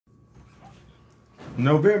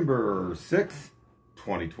November 6th,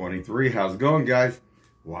 2023. How's it going, guys?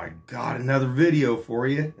 Well, I got another video for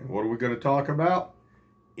you. And what are we going to talk about?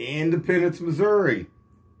 Independence, Missouri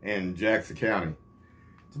and Jackson County.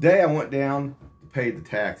 Today I went down to pay the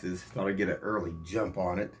taxes. Thought I'd get an early jump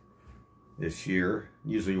on it this year.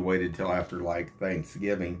 Usually waited till after like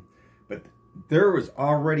Thanksgiving. But there was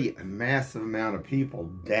already a massive amount of people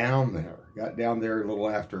down there. Got down there a little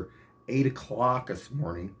after 8 o'clock this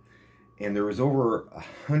morning. And there was over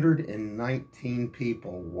 119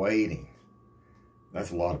 people waiting.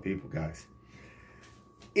 That's a lot of people, guys.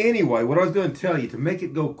 Anyway, what I was going to tell you, to make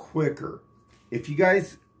it go quicker, if you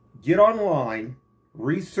guys get online,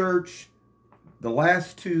 research the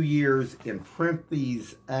last 2 years and print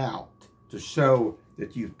these out to show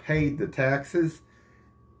that you've paid the taxes,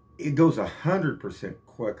 it goes 100%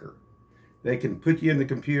 quicker. They can put you in the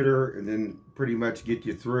computer and then pretty much get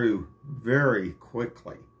you through very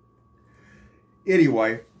quickly.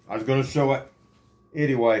 Anyway, I was going to show it.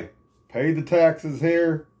 Anyway, pay the taxes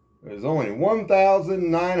here. There's only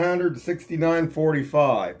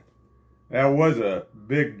 $1,969.45. That was a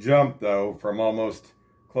big jump, though, from almost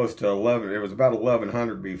close to 11. It was about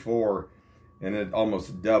 1,100 before, and it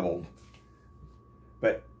almost doubled.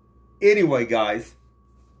 But anyway, guys,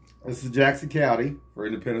 this is Jackson County for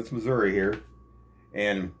Independence, Missouri here.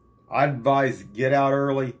 And I advise get out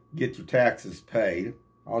early, get your taxes paid.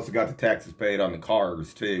 I also got the taxes paid on the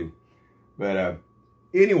cars too. But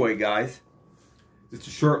anyway, guys, just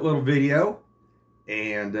a short little video.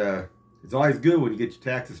 And it's always good when you get your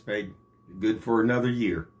taxes paid. You're good for another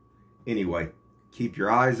year. Anyway, keep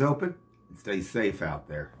your eyes open and stay safe out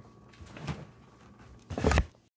there.